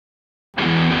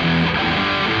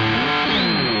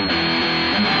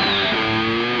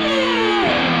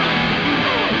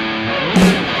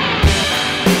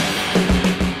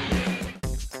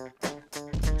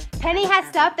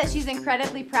stuff that she's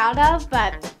incredibly proud of,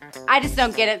 but I just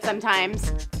don't get it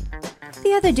sometimes.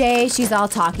 The other day, she's all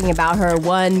talking about her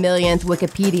 1 millionth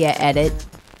Wikipedia edit.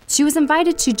 She was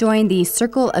invited to join the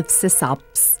Circle of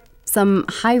Sysops, some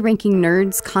high-ranking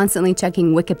nerds constantly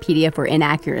checking Wikipedia for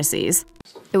inaccuracies.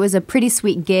 It was a pretty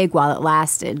sweet gig while it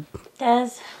lasted. Des,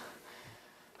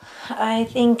 I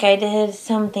think I did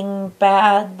something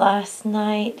bad last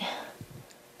night.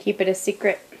 Keep it a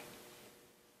secret.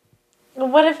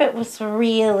 What if it was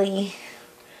really,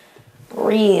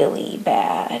 really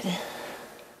bad?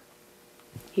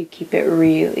 You keep it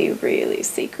really, really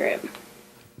secret.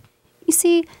 You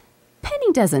see,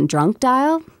 Penny doesn't drunk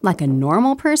dial like a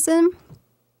normal person.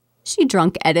 She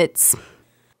drunk edits.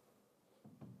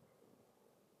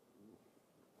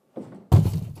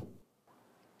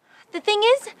 The thing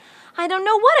is, I don't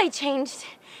know what I changed.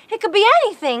 It could be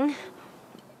anything.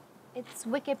 It's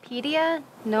Wikipedia.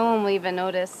 No one will even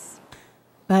notice.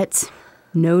 But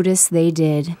notice they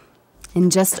did. In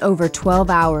just over 12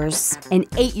 hours, an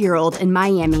 8-year-old in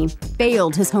Miami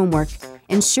failed his homework,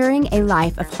 ensuring a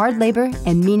life of hard labor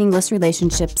and meaningless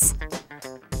relationships.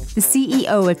 The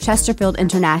CEO of Chesterfield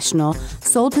International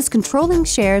sold his controlling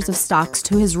shares of stocks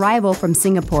to his rival from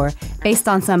Singapore based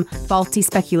on some faulty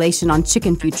speculation on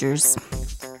chicken futures.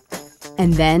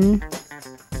 And then,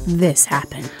 this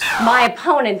happened. My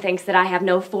opponent thinks that I have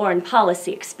no foreign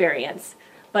policy experience.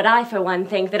 But I, for one,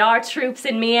 think that our troops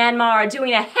in Myanmar are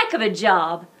doing a heck of a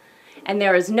job. And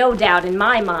there is no doubt in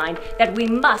my mind that we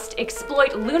must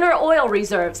exploit lunar oil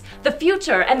reserves. The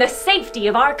future and the safety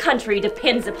of our country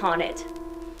depends upon it.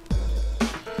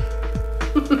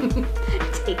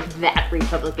 Take that,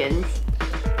 Republicans.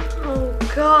 Oh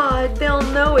God, they'll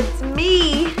know it's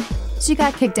me. She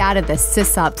got kicked out of the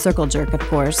Sysop circle jerk, of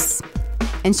course.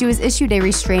 And she was issued a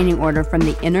restraining order from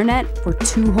the internet for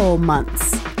 2 whole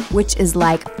months, which is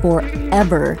like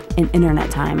forever in internet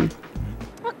time.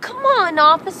 Oh, come on,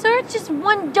 officer. It's just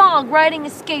one dog riding a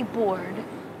skateboard.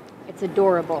 It's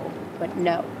adorable, but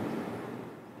no.